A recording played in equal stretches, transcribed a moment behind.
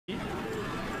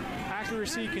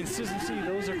accuracy, consistency,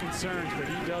 those are concerns, but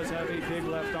he does have a big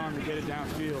left arm to get it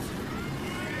downfield.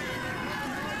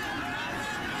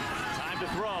 Time to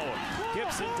throw.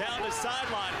 Gibson down the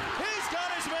sideline. He's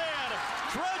got his man,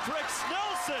 Dredrick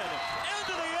Snelson,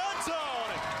 into the end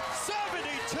zone.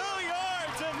 72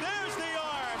 yards, and there's the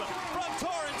arm from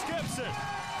Torrance Gibson.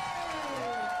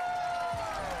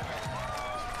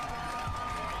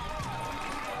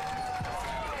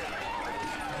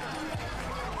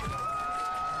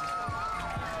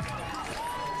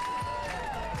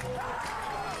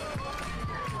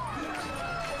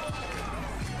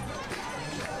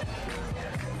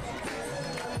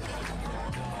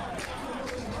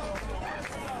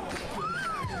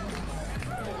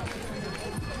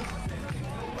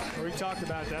 We talked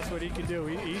about that's what he can do.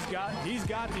 He's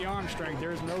got the arm strength.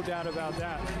 There's no doubt about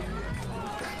that.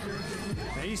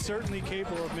 And he's certainly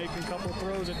capable of making a couple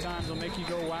throws at times. Will make you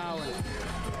go wow,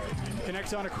 and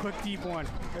connects on a quick deep one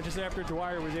just after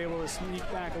Dwyer was able to sneak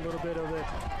back a little bit of the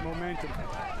momentum.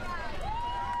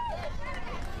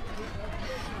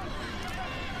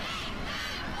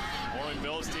 Warren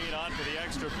Milstein on for the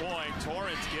extra point.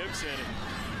 Torrance Gibson,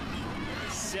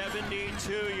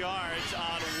 72 yards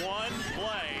on one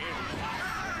play.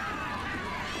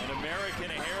 An American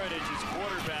Heritage's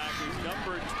quarterback, who's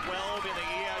number 12 in the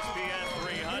ESPN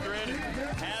 300,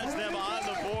 has them on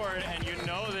the board, and you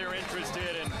know they're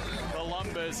interested in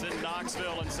Columbus and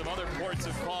Knoxville and some other ports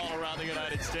of call around the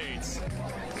United States.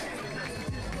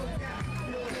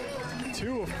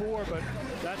 2 of 4, but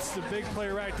that's the big play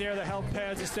right there that helped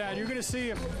pads the stat. You're going to see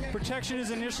him. Protection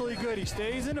is initially good. He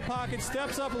stays in the pocket,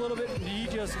 steps up a little bit, and he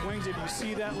just wings it. You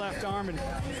see that left arm, and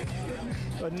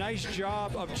a nice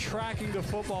job of tracking the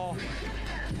football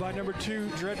by number 2,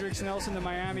 Dredrick Snelson, the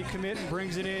Miami commit, and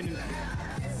brings it in.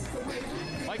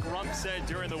 Mike Rump said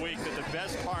during the week that the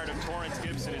best part of Torrance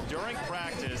Gibson is during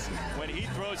practice, when he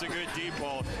throws a good deep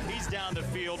ball, he's down the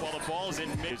field while the ball's in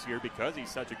mid here because he's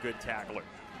such a good tackler.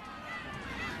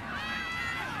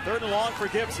 3rd and long for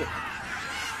Gibson.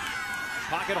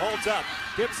 Pocket holds up.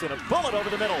 Gibson, a bullet over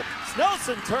the middle.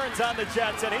 Snelson turns on the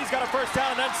Jets, and he's got a first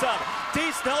down and then some. D.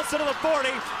 Snelson to the 40,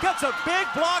 gets a big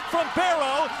block from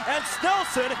Barrow, and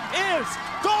Snelson is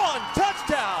gone.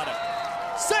 Touchdown.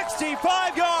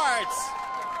 65 yards.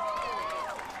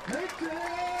 Touchdown.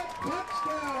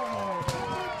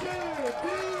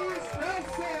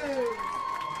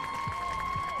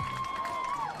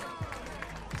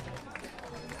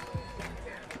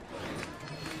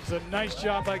 A nice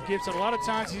job by Gibson. A lot of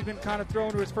times he's been kind of thrown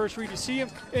to his first read. You see him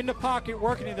in the pocket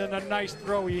working, and then a nice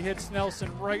throw. He hits Snelson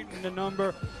right in the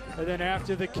number, and then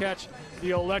after the catch, the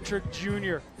electric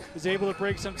junior is able to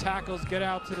break some tackles, get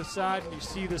out to the side, and you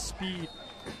see the speed.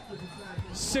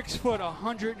 6 foot,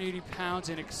 180 pounds,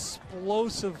 an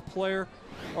explosive player.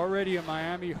 Already a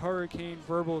Miami Hurricane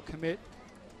verbal commit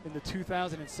in the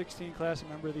 2016 class, a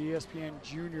member of the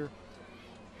ESPNjr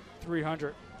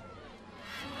 300.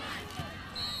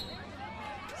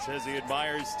 Says he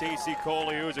admires Stacy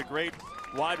Coley, who is a great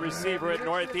wide receiver at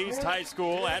Northeast High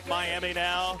School, at Miami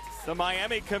now. The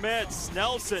Miami commit,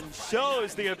 Snelson,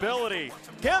 shows the ability.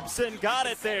 Gibson got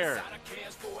it there.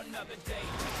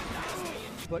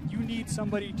 But you need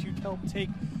somebody to help take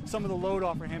some of the load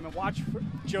off of him, and watch for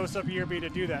Joseph Yearby to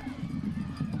do that.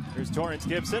 Here's Torrance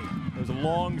Gibson. There's a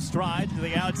long stride to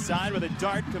the outside with a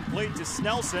dart complete to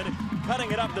Snelson,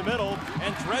 cutting it up the middle,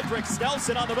 and Dredrick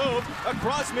Snelson on the move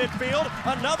across midfield.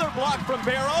 Another block from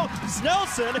Barrow.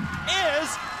 Snelson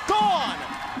is gone.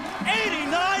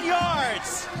 89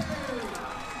 yards.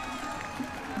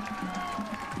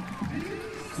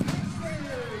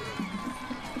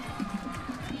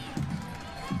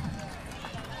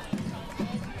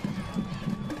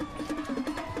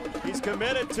 He's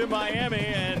committed to Miami,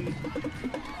 and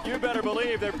you better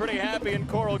believe they're pretty happy in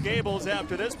Coral Gables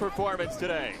after this performance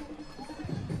today.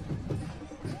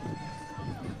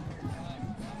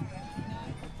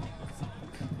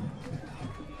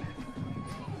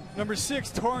 Number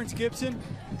 6, Torrance Gibson,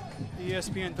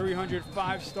 ESPN 300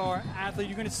 5-star athlete.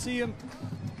 You're going to see him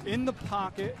in the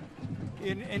pocket,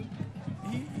 and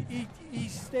he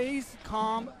stays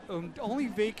calm, only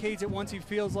vacates it once he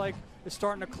feels like it's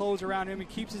starting to close around him. He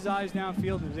keeps his eyes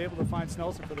downfield and is able to find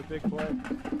Snelson for the big play.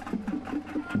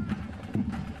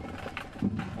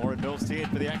 Warren Milstein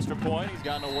for the extra point. He's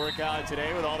gotten a workout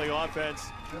today with all the offense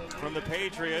from the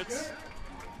Patriots.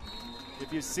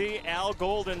 If you see Al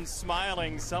Golden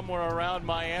smiling somewhere around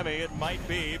Miami, it might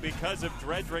be because of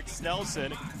Dredrick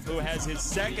Snelson, who has his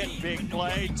second big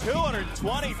play,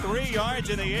 223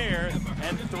 yards in the air,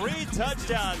 and 3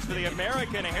 touchdowns for the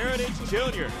American Heritage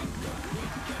Junior.